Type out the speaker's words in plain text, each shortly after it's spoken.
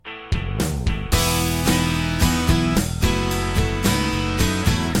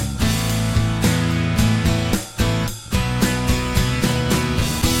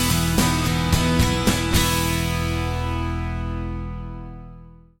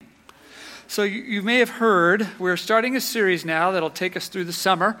So you may have heard, we're starting a series now that'll take us through the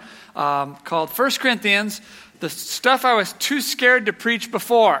summer called 1 Corinthians, the stuff I was too scared to preach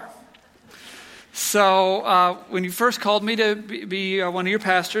before. So when you first called me to be one of your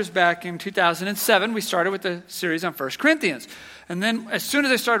pastors back in 2007, we started with the series on 1 Corinthians. And then as soon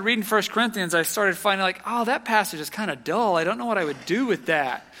as I started reading 1 Corinthians, I started finding that passage is kind of dull. I don't know what I would do with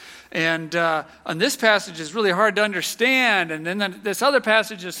that. And this passage is really hard to understand. And then this other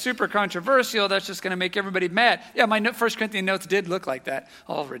passage is super controversial. That's just going to make everybody mad. Yeah, my 1 Corinthians notes did look like that,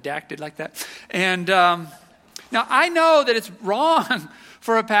 all redacted like that. And now I know that it's wrong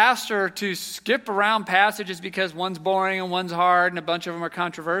for a pastor to skip around passages because one's boring and one's hard and a bunch of them are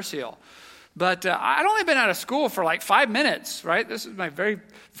controversial. But I'd only been out of school for 5 minutes, right? This is my very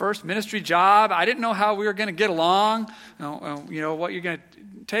first ministry job. I didn't know how we were going to get along, what you're going to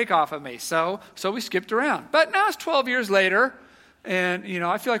take off of me. So we skipped around. But now it's 12 years later, and,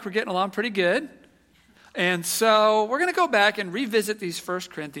 I feel like we're getting along pretty good. And so we're going to go back and revisit these 1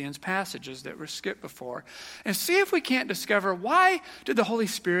 Corinthians passages that were skipped before and see if we can't discover why did the Holy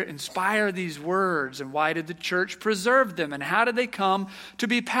Spirit inspire these words and why did the church preserve them and how did they come to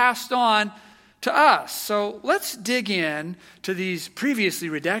be passed on to us. So let's dig in to these previously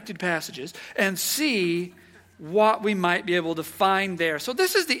redacted passages and see what we might be able to find there. So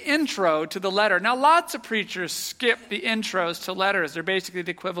this is the intro to the letter. Now, lots of preachers skip the intros to letters. They're basically the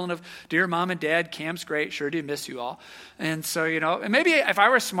equivalent of, dear mom and dad, camp's great, sure do miss you all. And so, and maybe if I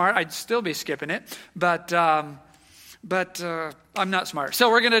were smart, I'd still be skipping it. But I'm not smart. So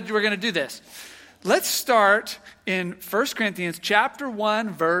we're gonna do this. Let's start in 1 Corinthians chapter 1,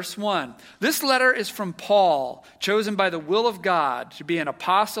 verse 1. This letter is from Paul, chosen by the will of God to be an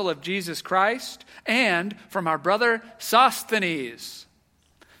apostle of Jesus Christ, and from our brother Sosthenes.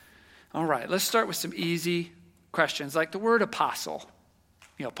 All right, let's start with some easy questions, like the word apostle.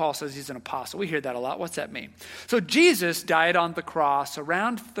 Paul says he's an apostle. We hear that a lot. What's that mean? So Jesus died on the cross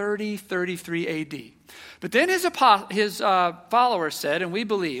around 33 AD. But then his followers said, and we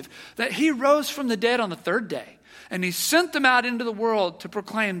believe, that he rose from the dead on the third day. And he sent them out into the world to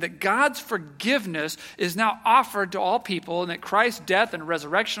proclaim that God's forgiveness is now offered to all people and that Christ's death and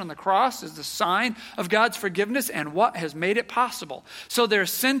resurrection on the cross is the sign of God's forgiveness and what has made it possible. So they're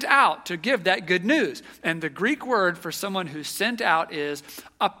sent out to give that good news. And the Greek word for someone who's sent out is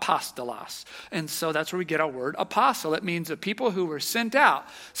apostolos. And so that's where we get our word apostle. It means the people who were sent out.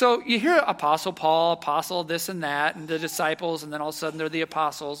 So you hear Apostle Paul, apostle this and that, and the disciples, and then all of a sudden they're the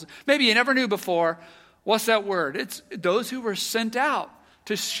apostles. Maybe you never knew before. What's that word? It's those who were sent out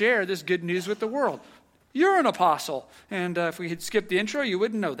to share this good news with the world. You're an apostle. And if we had skipped the intro, you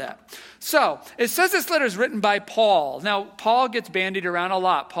wouldn't know that. So it says this letter is written by Paul. Now, Paul gets bandied around a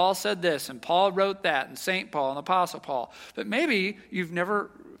lot. Paul said this, and Paul wrote that, and St. Paul, and Apostle Paul. But maybe you've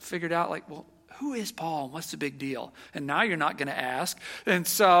never figured out, who is Paul and what's the big deal? And now you're not going to ask. And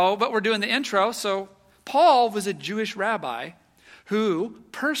so, but we're doing the intro. So Paul was a Jewish rabbi who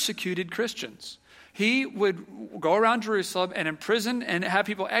persecuted Christians. He would go around Jerusalem and imprison and have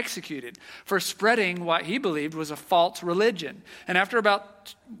people executed for spreading what he believed was a false religion. And after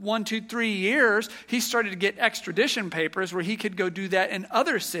about 1, 2, 3 years, he started to get extradition papers where he could go do that in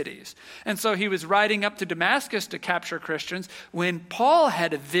other cities. And so he was riding up to Damascus to capture Christians when Paul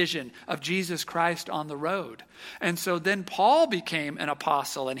had a vision of Jesus Christ on the road. And so then Paul became an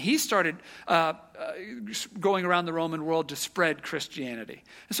apostle and he started going around the Roman world to spread Christianity.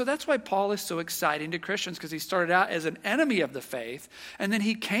 And so that's why Paul is so exciting to Christians, because he started out as an enemy of the faith, and then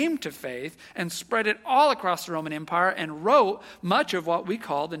he came to faith and spread it all across the Roman Empire and wrote much of what we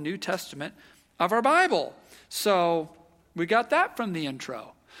call the New Testament of our Bible. So we got that from the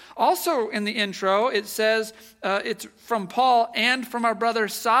intro. Also in the intro, it says it's from Paul and from our brother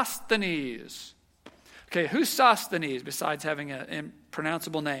Sosthenes. Okay, who's Sosthenes besides having an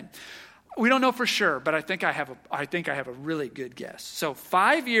impronounceable name? We don't know for sure, but I think I have a really good guess. So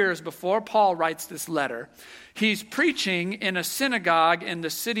 5 years before Paul writes this letter, he's preaching in a synagogue in the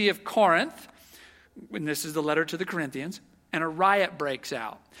city of Corinth, and this is the letter to the Corinthians, and a riot breaks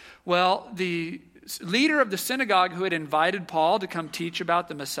out. Well, the leader of the synagogue who had invited Paul to come teach about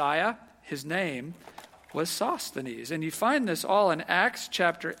the Messiah, his name was Sosthenes. And you find this all in Acts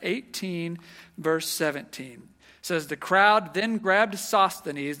chapter 18, verse 17. It says, the crowd then grabbed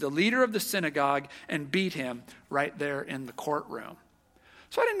Sosthenes, the leader of the synagogue, and beat him right there in the courtroom.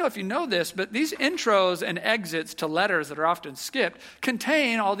 So I didn't know if you know this, but these intros and exits to letters that are often skipped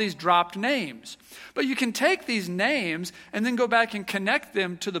contain all these dropped names. But you can take these names and then go back and connect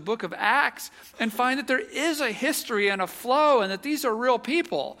them to the book of Acts and find that there is a history and a flow and that these are real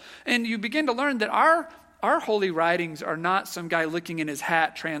people. And you begin to learn that our Our holy writings are not some guy looking in his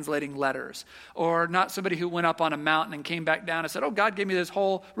hat translating letters, or not somebody who went up on a mountain and came back down and said, oh, God gave me this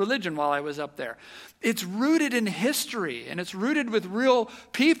whole religion while I was up there. It's rooted in history, and it's rooted with real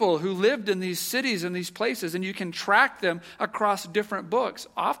people who lived in these cities and these places, and you can track them across different books,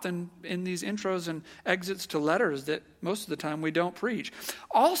 often in these intros and exits to letters that most of the time we don't preach.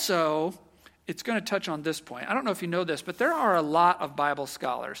 Also, it's going to touch on this point. I don't know if you know this, but there are a lot of Bible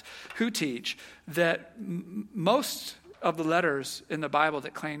scholars who teach that most of the letters in the Bible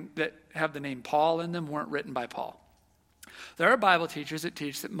that have the name Paul in them weren't written by Paul. There are Bible teachers that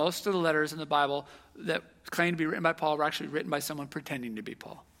teach that most of the letters in the Bible that claim to be written by Paul were actually written by someone pretending to be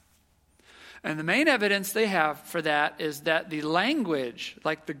Paul. And the main evidence they have for that is that the language,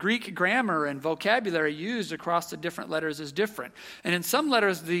 like the Greek grammar and vocabulary used across the different letters, is different. And in some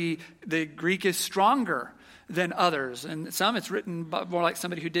letters, the Greek is stronger than others. And some it's written more like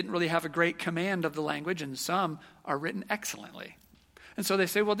somebody who didn't really have a great command of the language, and some are written excellently. And so they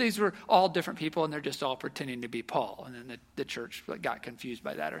say, well, these were all different people, and they're just all pretending to be Paul. And then the church got confused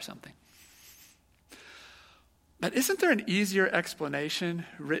by that or something. But isn't there an easier explanation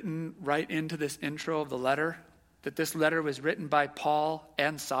written right into this intro of the letter? That this letter was written by Paul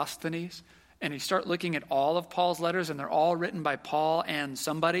and Sosthenes? And you start looking at all of Paul's letters, and they're all written by Paul and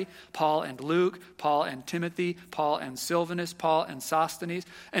somebody. Paul and Luke, Paul and Timothy, Paul and Silvanus, Paul and Sosthenes.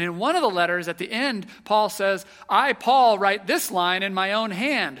 And in one of the letters at the end, Paul says, I, Paul, write this line in my own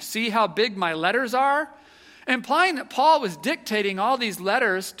hand. See how big my letters are? Implying that Paul was dictating all these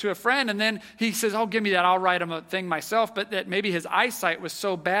letters to a friend, and then he says, oh, give me that, I'll write him a thing myself, but that maybe his eyesight was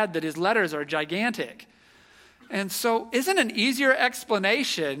so bad that his letters are gigantic. And so isn't an easier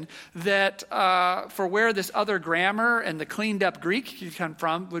explanation that for where this other grammar and the cleaned up Greek could come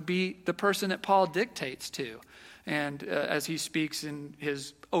from would be the person that Paul dictates to. And as he speaks in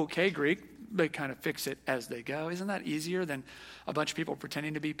his okay Greek, they kind of fix it as they go. Isn't that easier than a bunch of people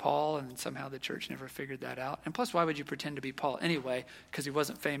pretending to be Paul, and somehow the church never figured that out? And plus, why would you pretend to be Paul anyway? Because he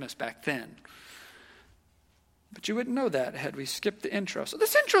wasn't famous back then. But you wouldn't know that had we skipped the intro. So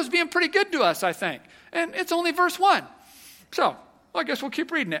this intro is being pretty good to us, I think. And it's only verse 1. So I guess we'll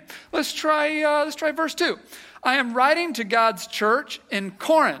keep reading it. Let's try verse 2. I am writing to God's church in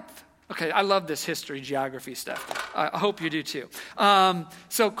Corinth. Okay, I love this history, geography stuff. I hope you do too.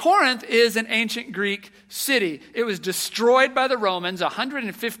 So Corinth is an ancient Greek city. It was destroyed by the Romans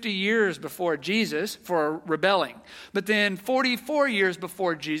 150 years before Jesus for rebelling. But then 44 years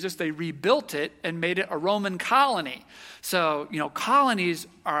before Jesus, they rebuilt it and made it a Roman colony. So, colonies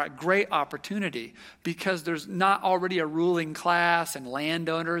are a great opportunity because there's not already a ruling class and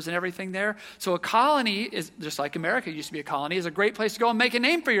landowners and everything there. So a colony is, just like America used to be a colony, is a great place to go and make a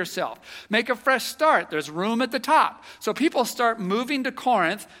name for yourself. Make a fresh start. There's room at the top. So people start moving to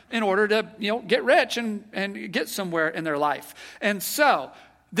Corinth in order to, get rich and get somewhere in their life. And so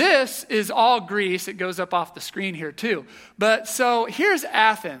this is all Greece. It goes up off the screen here too. But so here's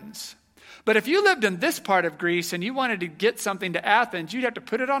Athens. But if you lived in this part of Greece and you wanted to get something to Athens, you'd have to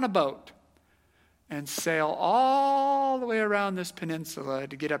put it on a boat and sail all the way around this peninsula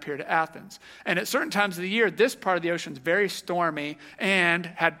to get up here to Athens. And at certain times of the year, this part of the ocean is very stormy and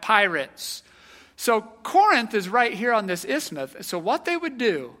had pirates. So Corinth is right here on this isthmus. So what they would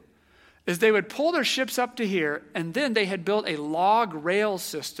do is they would pull their ships up to here, and then they had built a log rail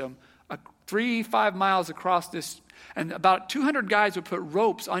system 3-5 miles across this. And about 200 guys would put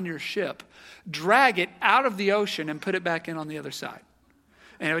ropes on your ship, drag it out of the ocean, and put it back in on the other side.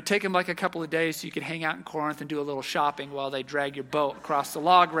 And it would take them like a couple of days so you could hang out in Corinth and do a little shopping while they drag your boat across the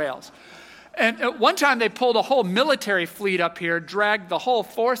log rails. And at one time they pulled a whole military fleet up here, dragged the whole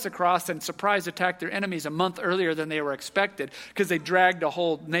force across, and surprise attacked their enemies a month earlier than they were expected because they dragged a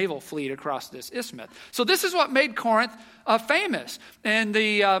whole naval fleet across this isthmus. So this is what made Corinth famous. And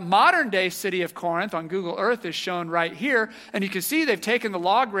the modern day city of Corinth on Google Earth is shown right here. And you can see they've taken the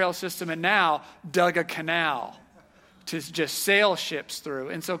log rail system and now dug a canal to just sail ships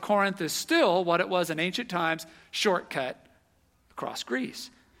through. And so Corinth is still what it was in ancient times, shortcut across Greece.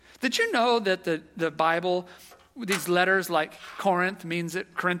 Did you know that the Bible, these letters like Corinth means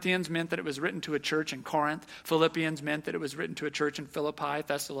that Corinthians meant that it was written to a church in Corinth. Philippians meant that it was written to a church in Philippi.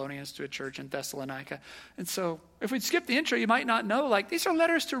 Thessalonians to a church in Thessalonica. And so if we'd skip the intro, you might not know, these are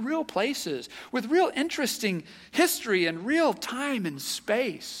letters to real places with real interesting history and real time and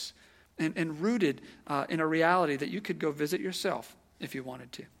space and rooted in a reality that you could go visit yourself if you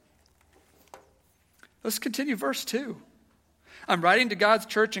wanted to. Let's continue verse 2. I'm writing to God's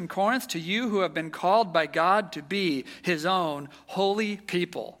church in Corinth, to you who have been called by God to be his own holy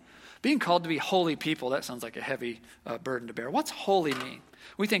people. Being called to be holy people, that sounds like a heavy burden to bear. What's holy mean?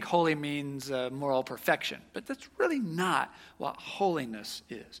 We think holy means moral perfection, but that's really not what holiness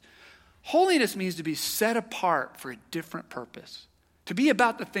is. Holiness means to be set apart for a different purpose, to be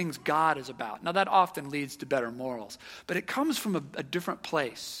about the things God is about. Now, that often leads to better morals, but it comes from a different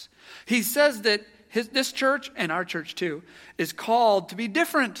place. He says that this church, and our church too, is called to be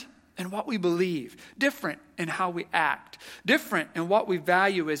different in what we believe, different in how we act, different in what we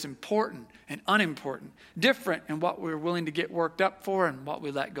value as important and unimportant, different in what we're willing to get worked up for and what we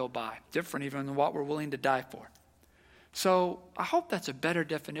let go by, different even in what we're willing to die for. So I hope that's a better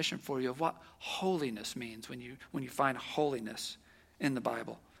definition for you of what holiness means when you find holiness in the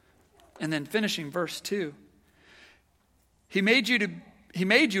Bible. And then finishing verse 2, He made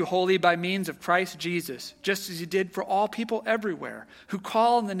you holy by means of Christ Jesus, just as he did for all people everywhere who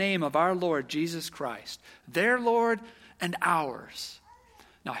call on the name of our Lord Jesus Christ, their Lord and ours.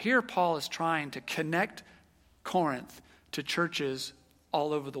 Now here Paul is trying to connect Corinth to churches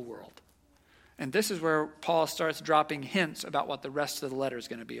all over the world. And this is where Paul starts dropping hints about what the rest of the letter is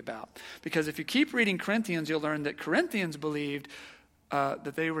going to be about. Because if you keep reading Corinthians, you'll learn that Corinthians believed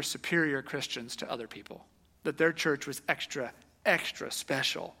that they were superior Christians to other people, that their church was extra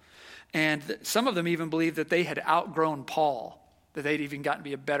special. And some of them even believed that they had outgrown Paul, that they'd even gotten to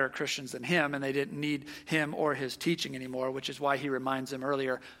be better Christians than him, and they didn't need him or his teaching anymore, which is why he reminds them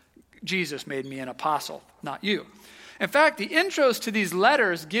earlier, Jesus made me an apostle, not you. In fact, the intros to these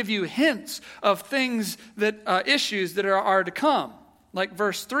letters give you hints of things that issues that are to come, like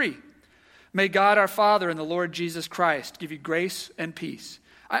verse 3. May God our Father and the Lord Jesus Christ give you grace and peace.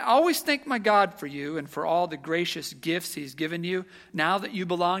 I always thank my God for you and for all the gracious gifts he's given you now that you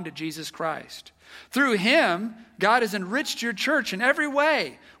belong to Jesus Christ. Through him, God has enriched your church in every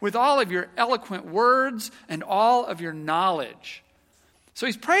way with all of your eloquent words and all of your knowledge. So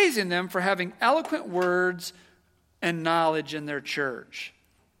he's praising them for having eloquent words and knowledge in their church.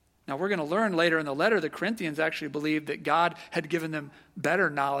 Now we're going to learn later in the letter the Corinthians actually believed that God had given them better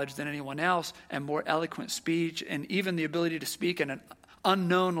knowledge than anyone else and more eloquent speech and even the ability to speak in an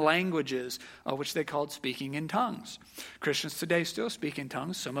unknown languages, which they called speaking in tongues. Christians today still speak in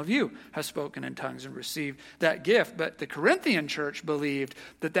tongues. Some of you have spoken in tongues and received that gift. But the Corinthian church believed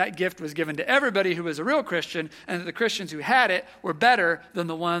that that gift was given to everybody who was a real Christian and that the Christians who had it were better than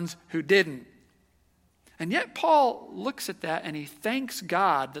the ones who didn't. And yet Paul looks at that and he thanks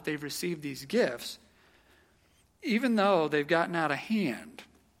God that they've received these gifts, even though they've gotten out of hand.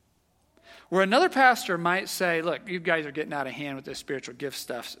 Where another pastor might say, look, you guys are getting out of hand with this spiritual gift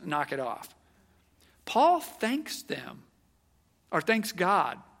stuff, knock it off. Paul thanks them, or thanks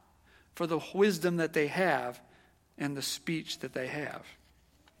God, for the wisdom that they have and the speech that they have.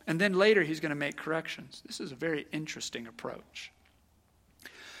 And then later he's going to make corrections. This is a very interesting approach.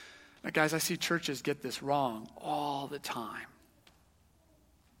 Now, guys, I see churches get this wrong all the time.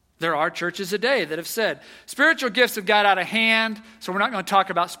 There are churches today that have said, spiritual gifts have got out of hand, so we're not going to talk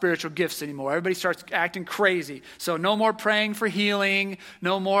about spiritual gifts anymore. Everybody starts acting crazy. So no more praying for healing,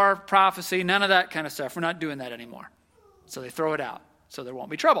 no more prophecy, none of that kind of stuff. We're not doing that anymore. So they throw it out, so there won't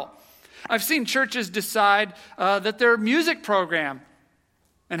be trouble. I've seen churches decide that their music program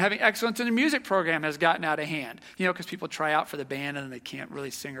and having excellence in the music program has gotten out of hand. You know, because people try out for the band and they can't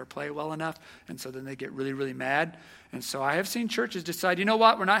really sing or play well enough. And so then they get really, really mad. And so I have seen churches decide, you know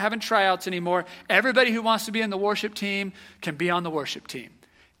what, we're not having tryouts anymore. Everybody who wants to be in the worship team can be on the worship team,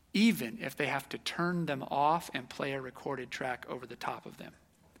 even if they have to turn them off and play a recorded track over the top of them.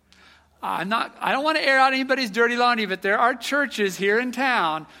 I don't want to air out anybody's dirty laundry, but there are churches here in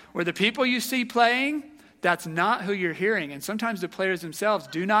town where the people you see playing, that's not who you're hearing. And sometimes the players themselves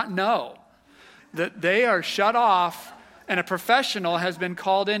do not know that they are shut off and a professional has been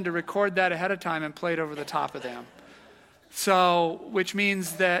called in to record that ahead of time and played over the top of them. So, which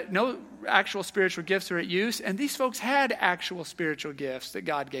means that no actual spiritual gifts are at use. And these folks had actual spiritual gifts that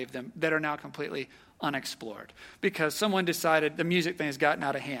God gave them that are now completely unexplored because someone decided the music thing has gotten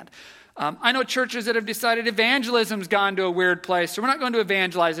out of hand. I know churches that have decided evangelism's gone to a weird place, so we're not going to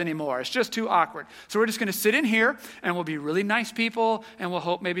evangelize anymore. It's just too awkward. So we're just going to sit in here, and we'll be really nice people, and we'll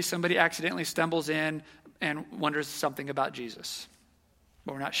hope maybe somebody accidentally stumbles in and wonders something about Jesus.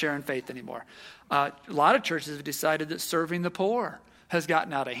 But we're not sharing faith anymore. A lot of churches have decided that serving the poor has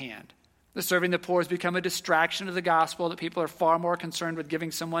gotten out of hand. The serving the poor has become a distraction of the gospel, that people are far more concerned with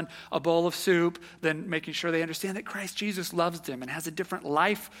giving someone a bowl of soup than making sure they understand that Christ Jesus loves them and has a different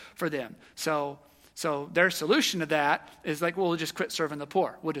life for them. So their solution to that is like, well, we'll just quit serving the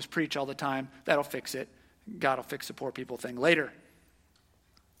poor. We'll just preach all the time. That'll fix it. God will fix the poor people thing later.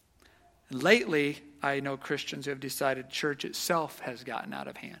 And lately, I know Christians who have decided church itself has gotten out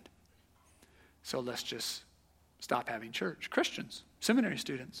of hand. So let's just stop having church. Christians, seminary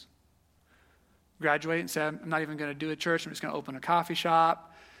students, graduate and say, I'm not even going to do a church. I'm just going to open a coffee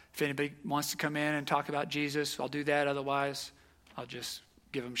shop. If anybody wants to come in and talk about Jesus, I'll do that. Otherwise, I'll just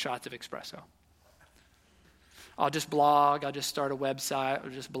give them shots of espresso. I'll just blog. I'll just start a website or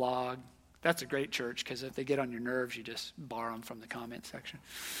just blog. That's a great church because if they get on your nerves, you just bar them from the comment section.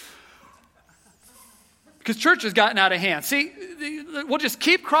 Because church has gotten out of hand. See, we'll just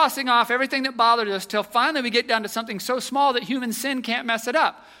keep crossing off everything that bothered us till finally we get down to something so small that human sin can't mess it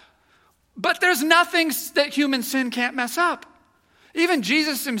up. But there's nothing that human sin can't mess up. Even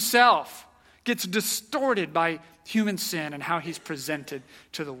Jesus himself gets distorted by human sin and how he's presented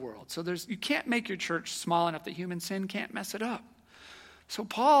to the world. So you can't make your church small enough that human sin can't mess it up. So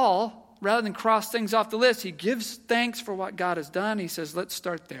Paul, rather than cross things off the list, he gives thanks for what God has done. He says, let's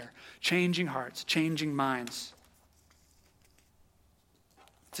start there. Changing hearts, changing minds.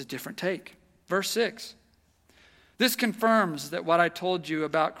 It's a different take. Verse 6. This confirms that what I told you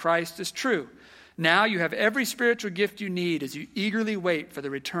about Christ is true. Now you have every spiritual gift you need as you eagerly wait for the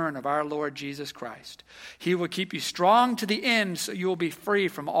return of our Lord Jesus Christ. He will keep you strong to the end so you will be free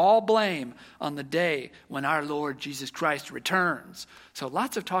from all blame on the day when our Lord Jesus Christ returns. So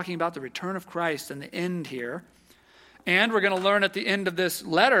lots of talking about the return of Christ and the end here. And we're going to learn at the end of this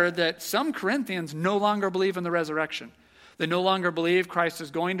letter that some Corinthians no longer believe in the resurrection. They no longer believe Christ is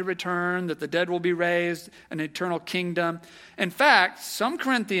going to return, that the dead will be raised, an eternal kingdom. In fact, some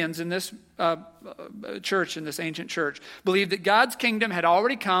Corinthians in this church, in this ancient church, believed that God's kingdom had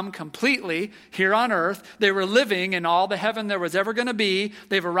already come completely here on earth. They were living in all the heaven there was ever going to be.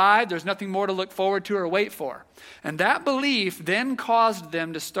 They've arrived. There's nothing more to look forward to or wait for. And that belief then caused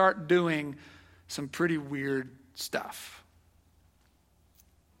them to start doing some pretty weird stuff.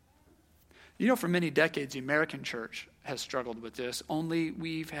 You know, for many decades, the American church has struggled with this, only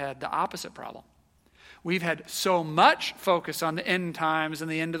we've had the opposite problem. We've had so much focus on the end times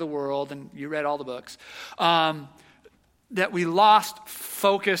and the end of the world, and you read all the books, that we lost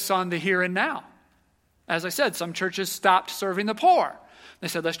focus on the here and now. As I said, some churches stopped serving the poor. They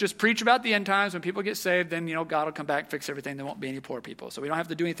said, let's just preach about the end times. When people get saved, then, God will come back and fix everything. There won't be any poor people. So we don't have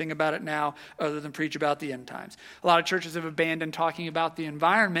to do anything about it now other than preach about the end times. A lot of churches have abandoned talking about the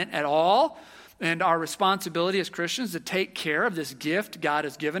environment at all and our responsibility as Christians to take care of this gift God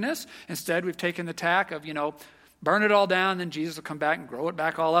has given us. Instead, we've taken the tack of, burn it all down, then Jesus will come back and grow it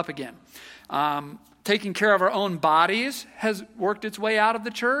back all up again. Taking care of our own bodies has worked its way out of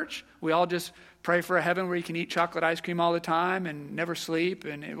the church. We all just pray for a heaven where you can eat chocolate ice cream all the time and never sleep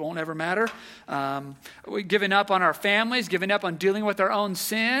and it won't ever matter. We've given up on our families, given up on dealing with our own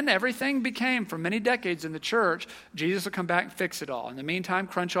sin. Everything became, for many decades in the church, Jesus will come back and fix it all. In the meantime,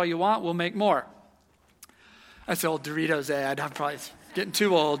 crunch all you want, we'll make more. That's the old Doritos ad. I'm probably getting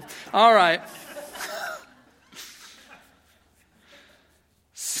too old. All right.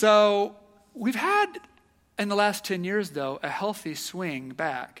 So we've had, in the last 10 years, though, a healthy swing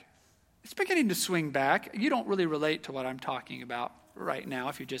back. It's beginning to swing back. You don't really relate to what I'm talking about right now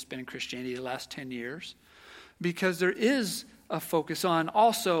if you've just been in Christianity the last 10 years, because there is a focus on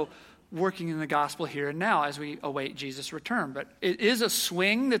also working in the gospel here and now as we await Jesus' return. But it is a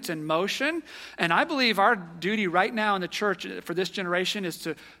swing that's in motion, and I believe our duty right now in the church for this generation is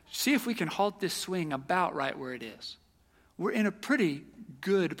to see if we can halt this swing about right where it is. We're in a pretty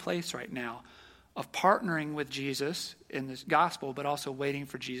good place right now of partnering with Jesus in this gospel, but also waiting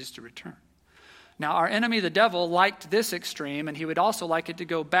for Jesus to return. Now, our enemy, the devil, liked this extreme, and he would also like it to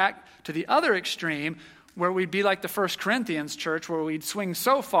go back to the other extreme, where we'd be like the First Corinthians church, where we'd swing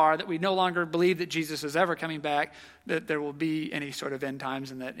so far that we no longer believe that Jesus is ever coming back, that there will be any sort of end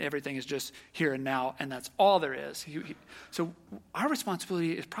times, and that everything is just here and now, and that's all there is. So our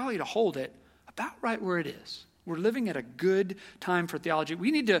responsibility is probably to hold it about right where it is. We're living at a good time for theology.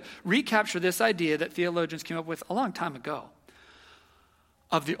 We need to recapture this idea that theologians came up with a long time ago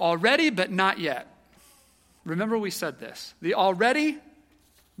of the already but not yet. Remember we said this. The already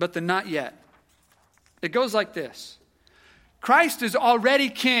but the not yet. It goes like this. Christ is already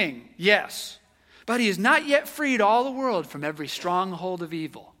king, yes, but he has not yet freed all the world from every stronghold of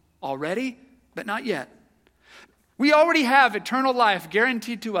evil. Already but not yet. We already have eternal life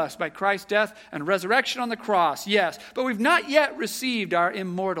guaranteed to us by Christ's death and resurrection on the cross, yes, but we've not yet received our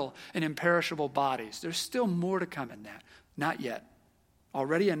immortal and imperishable bodies. There's still more to come in that. Not yet.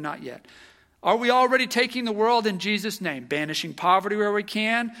 Already and not yet. Are we already taking the world in Jesus' name? Banishing poverty where we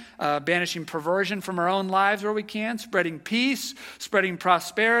can, banishing perversion from our own lives where we can, spreading peace, spreading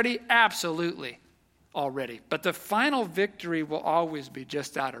prosperity? Absolutely. already. But the final victory will always be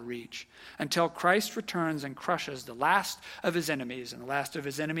just out of reach until Christ returns and crushes the last of his enemies. And the last of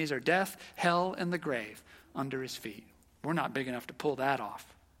his enemies are death, hell, and the grave under his feet. We're not big enough to pull that off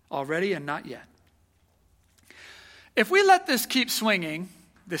already, and not yet. If we let this keep swinging,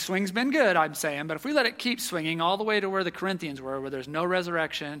 the swing's been good, I'm saying, but if we let it keep swinging all the way to where the Corinthians were, where there's no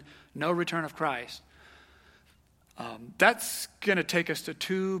resurrection, no return of Christ, that's going to take us to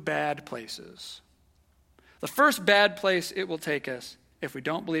two bad places. The first bad place it will take us, if we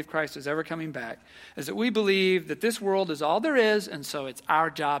don't believe Christ is ever coming back, is that we believe that this world is all there is, and so it's our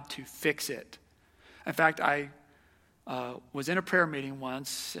job to fix it. In fact, I was in a prayer meeting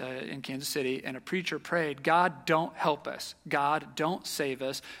once in Kansas City, and a preacher prayed, God, don't help us. God, don't save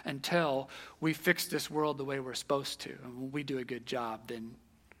us until we fix this world the way we're supposed to. And when we do a good job, then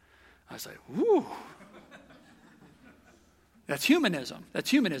I was like, whoo. That's humanism. That's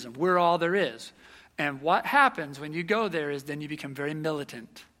humanism. We're all there is. And what happens when you go there is then you become very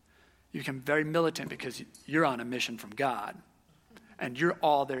militant. You become very militant because you're on a mission from God. And you're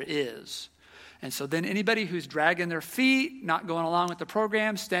all there is. And so then anybody who's dragging their feet, not going along with the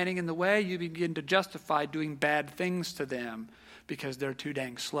program, standing in the way, you begin to justify doing bad things to them because they're too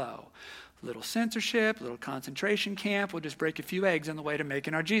dang slow. A little censorship, a little concentration camp. We'll just break a few eggs on the way to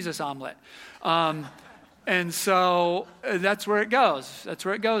making our Jesus omelet. And so that's where it goes. That's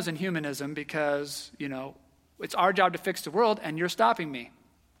where it goes in humanism because, it's our job to fix the world and you're stopping me.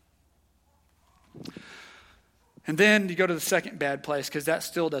 And then you go to the second bad place because that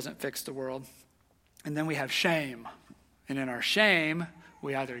still doesn't fix the world. And then we have shame. And in our shame,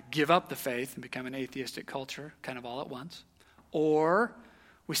 we either give up the faith and become an atheistic culture kind of all at once, or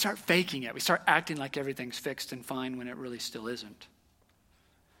we start faking it. We start acting like everything's fixed and fine when it really still isn't.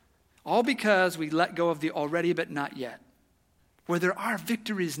 All because we let go of the already but not yet, where there are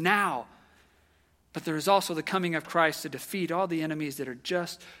victories now, but there is also the coming of Christ to defeat all the enemies that are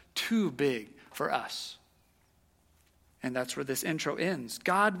just too big for us. And that's where this intro ends.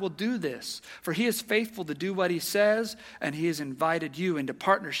 God will do this, for he is faithful to do what he says, and he has invited you into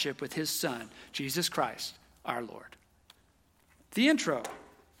partnership with his Son, Jesus Christ, our Lord. The intro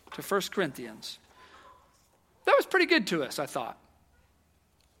to 1 Corinthians. That was pretty good to us, I thought.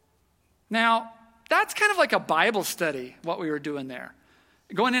 Now, that's kind of like a Bible study, what we were doing there.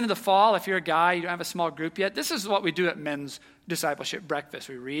 Going into the fall, if you're a guy, you don't have a small group yet, this is what we do at men's discipleship breakfast.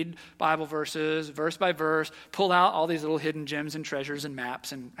 We read Bible verses, verse by verse, pull out all these little hidden gems and treasures and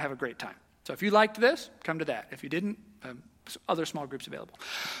maps, and have a great time. So if you liked this, come to that. If you didn't, other small groups available.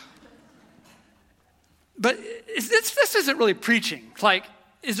 But this isn't really preaching. Like,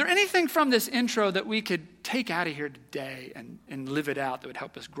 is there anything from this intro that we could take out of here today and live it out that would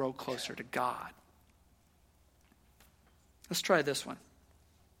help us grow closer to God? Let's try this one.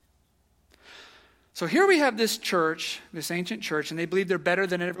 So here we have this church, this ancient church, and they believe they're better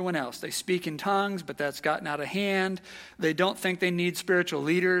than everyone else. They speak in tongues, but that's gotten out of hand. They don't think they need spiritual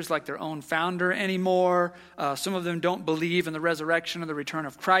leaders like their own founder anymore. Some of them don't believe in the resurrection or the return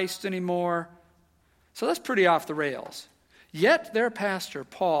of Christ anymore. So that's pretty off the rails. Yet their pastor,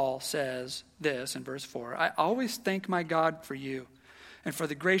 Paul, says this in verse 4, I always thank my God for you and for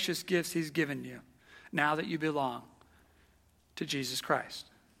the gracious gifts he's given you now that you belong to Jesus Christ.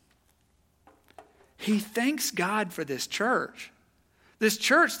 He thanks God for this church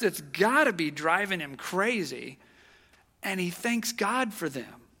that's got to be driving him crazy, and he thanks God for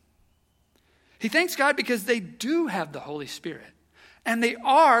them. He thanks God because they do have the Holy Spirit, and they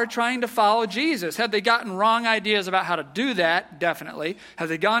are trying to follow Jesus. Have they gotten wrong ideas about how to do that? Definitely. Have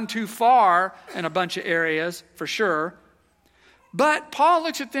they gone too far in a bunch of areas? For sure. But Paul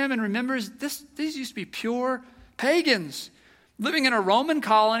looks at them and remembers these used to be pure pagans. Living in a Roman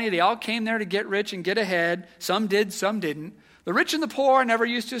colony, they all came there to get rich and get ahead. Some did, some didn't. The rich and the poor never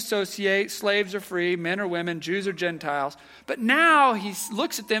used to associate. Slaves or free, men or women, Jews or Gentiles. But now he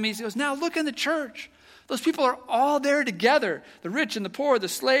looks at them, he goes, now look in the church. Those people are all there together. The rich and the poor, the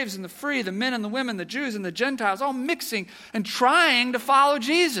slaves and the free, the men and the women, the Jews and the Gentiles, all mixing and trying to follow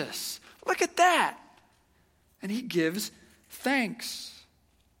Jesus. Look at that. And he gives thanks.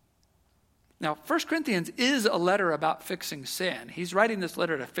 Now, 1 Corinthians is a letter about fixing sin. He's writing this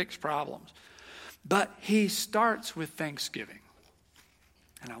letter to fix problems. But he starts with thanksgiving.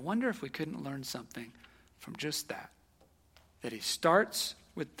 And I wonder if we couldn't learn something from just that he starts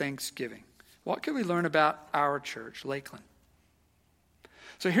with thanksgiving. What can we learn about our church, Lakeland?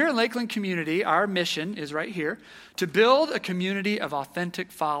 So here in Lakeland Community, our mission is right here, to build a community of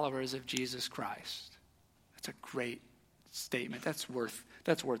authentic followers of Jesus Christ. That's a great statement. That's worth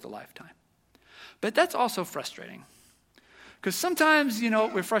a lifetime. But that's also frustrating Because sometimes,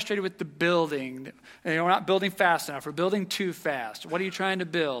 we're frustrated with the building. We're not building fast enough. We're building too fast. What are you trying to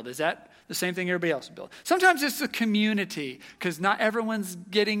build? Is that the same thing everybody else builds? Sometimes it's the community, because not everyone's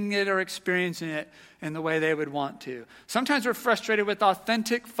getting it or experiencing it in the way they would want to. Sometimes we're frustrated with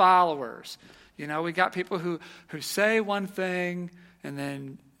authentic followers. We got people who say one thing and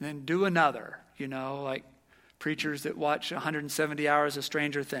then do another, like preachers that watch 170 hours of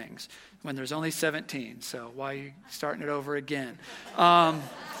Stranger Things when there's only 17. So why are you starting it over again?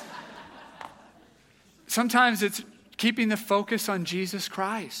 Sometimes it's keeping the focus on Jesus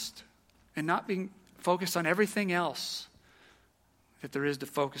Christ and not being focused on everything else that there is to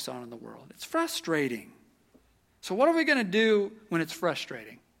focus on in the world. It's frustrating. So what are we going to do when it's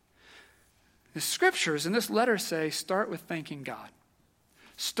frustrating? The scriptures in this letter say, start with thanking God.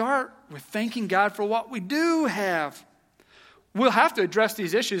 Start with thanking God for what we do have. We'll have to address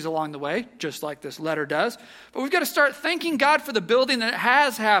these issues along the way, just like this letter does. But we've got to start thanking God for the building that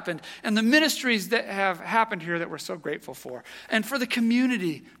has happened and the ministries that have happened here that we're so grateful for. And for the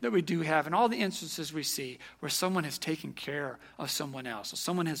community that we do have and all the instances we see where someone has taken care of someone else. Or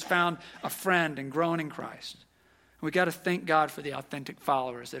someone has found a friend and grown in Christ. We've got to thank God for the authentic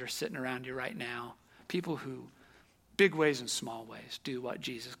followers that are sitting around you right now. People who, big ways and small ways, do what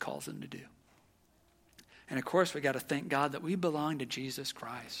Jesus calls them to do. And of course, we got to thank God that we belong to Jesus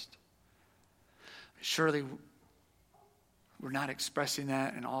Christ. Surely, we're not expressing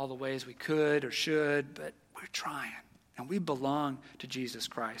that in all the ways we could or should, but we're trying. And we belong to Jesus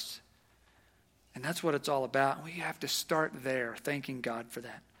Christ. And that's what it's all about. And we have to start there, thanking God for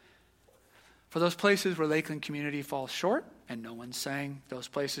that. For those places where Lakeland Community falls short, and no one's saying those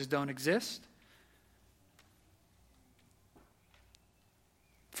places don't exist,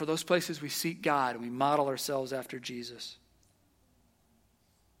 for those places we seek God and we model ourselves after Jesus.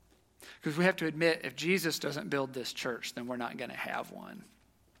 Because we have to admit, if Jesus doesn't build this church, then we're not going to have one.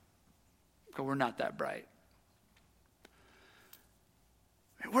 Because we're not that bright.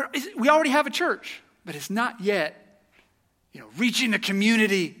 We already have a church, but it's not yet, reaching the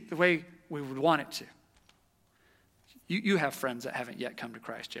community the way we would want it to. You have friends that haven't yet come to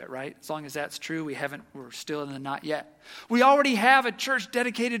Christ yet, right? As long as that's true, we're still in the not yet. We already have a church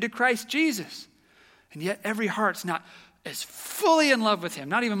dedicated to Christ Jesus. And yet every heart's not as fully in love with him.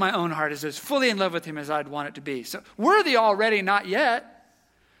 Not even my own heart is as fully in love with him as I'd want it to be. So we're the already not yet.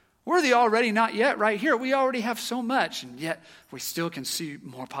 We're the already not yet right here. We already have so much, and yet we still can see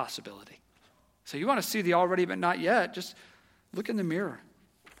more possibility. So you want to see the already but not yet, just look in the mirror.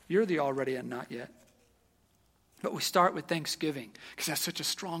 You're the already and not yet. But we start with thanksgiving because that's such a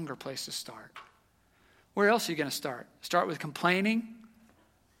stronger place to start. Where else are you going to start? Start with complaining?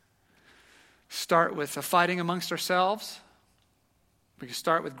 Start with fighting amongst ourselves? We can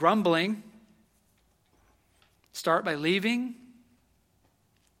start with grumbling. Start by leaving.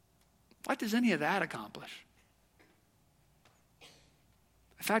 What does any of that accomplish?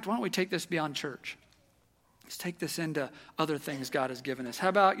 In fact, why don't we take this beyond church? Let's take this into other things God has given us. How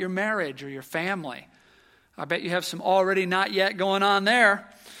about your marriage or your family? I bet you have some already not yet going on there.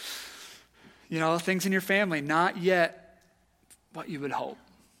 Things in your family, not yet what you would hope.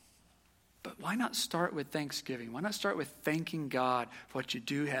 But why not start with thanksgiving? Why not start with thanking God for what you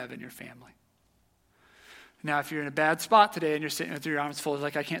do have in your family? Now, if you're in a bad spot today and you're sitting with your arms folded,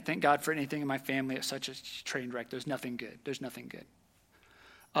 like, I can't thank God for anything in my family, it's such a train wreck. There's nothing good. There's nothing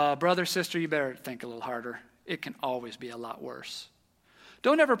good. Brother, sister, you better think a little harder. It can always be a lot worse.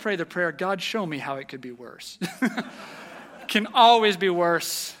 Don't ever pray the prayer, God, show me how it could be worse. It can always be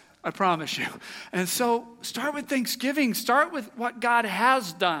worse, I promise you. And so start with thanksgiving. Start with what God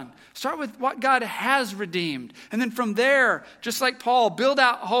has done. Start with what God has redeemed. And then from there, just like Paul, build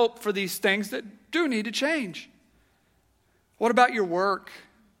out hope for these things that do need to change. What about your work?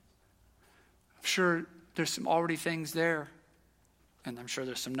 I'm sure there's some already things there. And I'm sure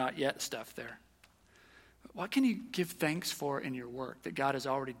there's some not yet stuff there. What can you give thanks for in your work that God has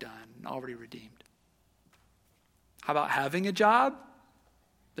already done and already redeemed? How about having a job?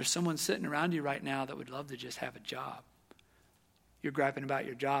 There's someone sitting around you right now that would love to just have a job. You're griping about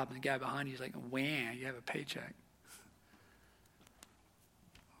your job, and the guy behind you is like, wham, you have a paycheck.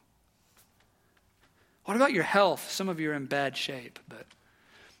 What about your health? Some of you are in bad shape, but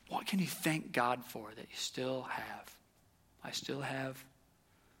what can you thank God for that you still have? I still have.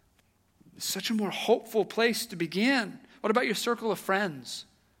 It's such a more hopeful place to begin. What about your circle of friends?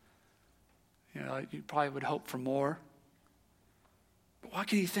 You probably would hope for more. But what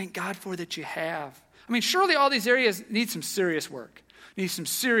can you thank God for that you have? I mean, surely all these areas need some serious work. Need some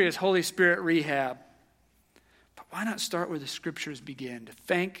serious Holy Spirit rehab. But why not start where the scriptures begin? To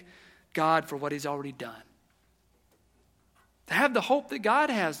thank God for what he's already done. They have the hope that God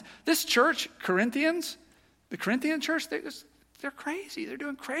has. This church, Corinthians, the Corinthian church, they're crazy. They're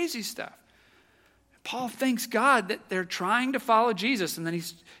doing crazy stuff. Paul thanks God that they're trying to follow Jesus, and then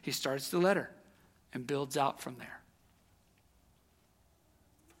he starts the letter and builds out from there.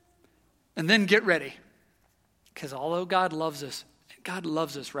 And then get ready, because although God loves us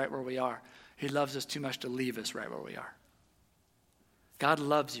right where we are. He loves us too much to leave us right where we are. God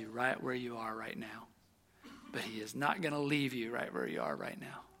loves you right where you are right now, but he is not going to leave you right where you are right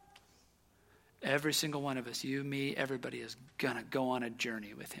now. Every single one of us, you, me, everybody is going to go on a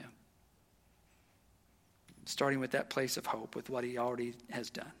journey with him. Starting with that place of hope, with what he already has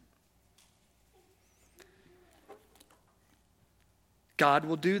done. God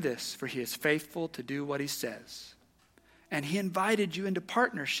will do this, for he is faithful to do what he says. And he invited you into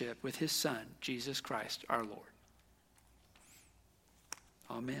partnership with his Son, Jesus Christ, our Lord.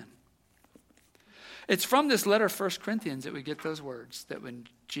 Amen. It's from this letter of 1 Corinthians that we get those words, that when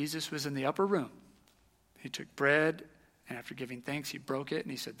Jesus was in the upper room, he took bread, and after giving thanks, he broke it,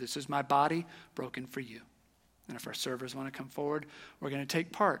 and he said, "This is my body broken for you." And if our servers want to come forward, we're going to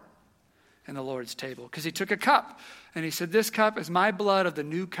take part in the Lord's table. Because he took a cup, and he said, "This cup is my blood of the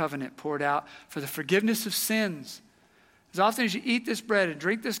new covenant poured out for the forgiveness of sins. As often as you eat this bread and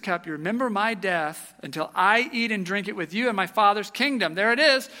drink this cup, you remember my death until I eat and drink it with you in my Father's kingdom." There it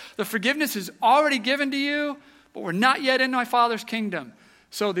is. The forgiveness is already given to you, but we're not yet in my Father's kingdom.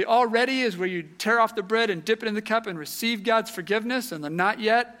 So the already is where you tear off the bread and dip it in the cup and receive God's forgiveness. And the not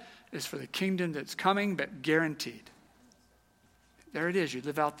yet is for the kingdom that's coming, but guaranteed. There it is. You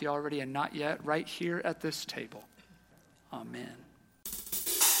live out the already and not yet right here at this table. Amen.